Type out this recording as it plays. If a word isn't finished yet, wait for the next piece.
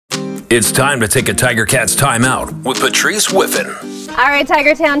It's time to take a Tiger Cats timeout with Patrice Whiffen. All right,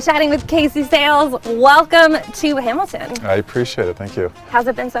 Tiger Town, chatting with Sayles. Welcome to Hamilton. I appreciate it. Thank you. How's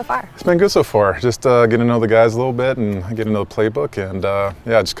it been so far? It's been good so far. Just getting to know the guys a little bit and getting to know the playbook, and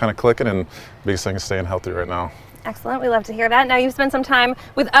yeah, just kind of clicking. And biggest thing is staying healthy right now. Excellent. We love to hear that. Now, you've spent some time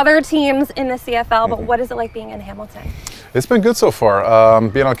with other teams in the CFL, but what is it like being in Hamilton? It's been good so far.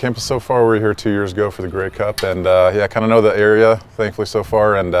 Being on campus so far, we were here 2 years ago for the Grey Cup, and yeah, I kind of know the area, thankfully, so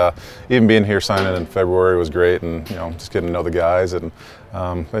far. And even being here signing in February was great, and just getting to know the guys, and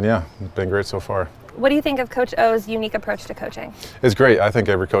yeah, it's been great so far. What do you think of Coach O's unique approach to coaching? It's great. I think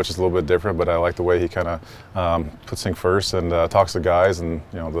every coach is a little bit different, but I like the way he kind of puts things first and talks to guys, and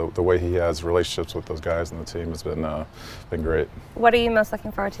the way he has relationships with those guys and the team has been great. What are you most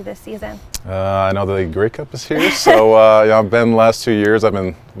looking forward to this season? I know the Grey Cup is here, so I've been the last 2 years. I've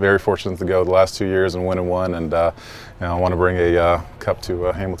been very fortunate to go the last 2 years and win one, and I want to bring a cup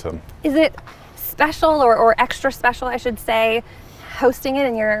to Hamilton. Is it special or extra special, I should say, hosting it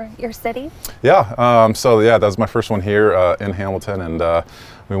in your city? Yeah, so yeah, that was my first one here in Hamilton, and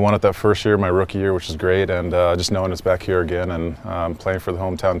we won it that first year, my rookie year, which is great, and just knowing it's back here again and playing for the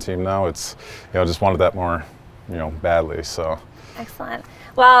hometown team now, it's just wanted that more badly. So excellent.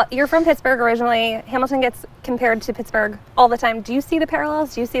 Well, you're from Pittsburgh originally. Hamilton gets compared to Pittsburgh all the time. Do you see the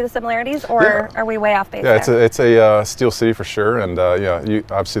parallels? Do you see the similarities, or are we way off base? Yeah, there? it's a steel city for sure, and yeah,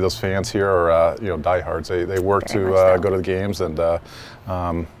 obviously those fans here are diehards. They work to go to the games, and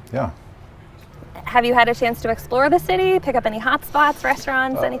yeah. Have you had a chance to explore the city, pick up any hot spots,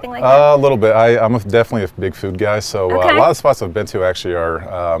 restaurants, anything like that? A little bit. I'm definitely a big food guy, so a lot of the spots I've been to actually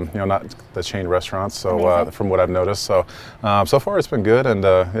are not the chain restaurants. So from what I've noticed, so so far it's been good, and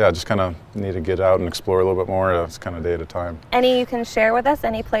yeah, just kind of need to get out and explore a little bit more. It's kind of day at a time. Any you can share with us?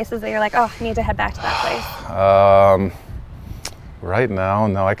 Any places that you're like, oh, I need to head back to that place? Right now,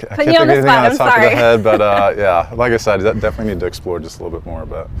 no, I can't think of anything on the top of the head, but yeah, like I said, I definitely need to explore just a little bit more.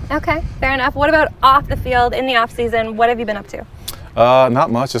 But okay, fair enough. What about off the field, in the off season? What have you been up to?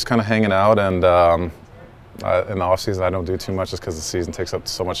 Not much, just kind of hanging out, and in the off season I don't do too much just because the season takes up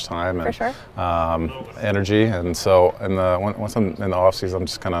so much time and for sure. Energy, and so once I'm in the off season, I'm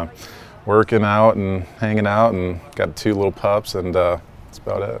just kind of working out and hanging out, and got 2 little pups, and that's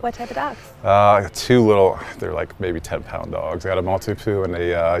about it. What type of dogs? I got 2 little, they're like maybe 10-pound dogs. I got a Maltipoo and a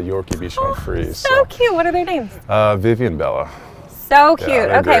Yorkie Bichon Frise. So cute. What are their names? Vivi and Bella. So cute.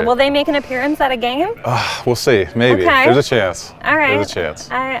 Yeah, okay, great. Will they make an appearance at a game? We'll see. Maybe. Okay. There's a chance. All right. There's a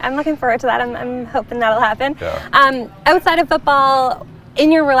chance. I'm looking forward to that. I'm hoping that'll happen. Yeah. Outside of football, in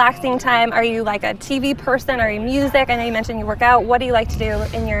your relaxing time, are you like a TV person? Are you music? I know you mentioned you work out. What do you like to do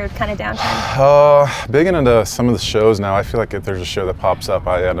in your kind of downtime? Big into some of the shows now. I feel like if there's a show that pops up,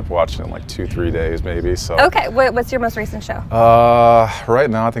 I end up watching it in like 2-3 days maybe. So. Okay, what's your most recent show? Right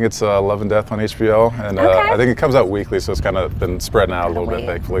now I think it's Love and Death on HBO, and I think it comes out weekly, so it's kind of been spreading out a little bit,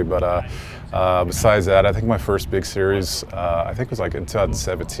 thankfully. But besides that, I think my first big series, I think it was like in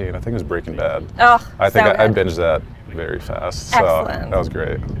 2017. I think it was Breaking Bad. Oh, I think I binged that very fast. Excellent. So that was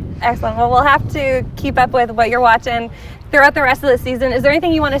great. Excellent. Well, we'll have to keep up with what you're watching throughout the rest of the season. Is there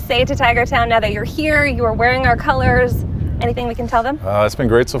anything you want to say to Tiger Town now that you're here, you are wearing our colors? Anything we can tell them? It's been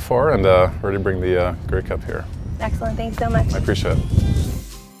great so far, and ready to bring the Grey Cup here. Excellent. Thanks so much. I appreciate it.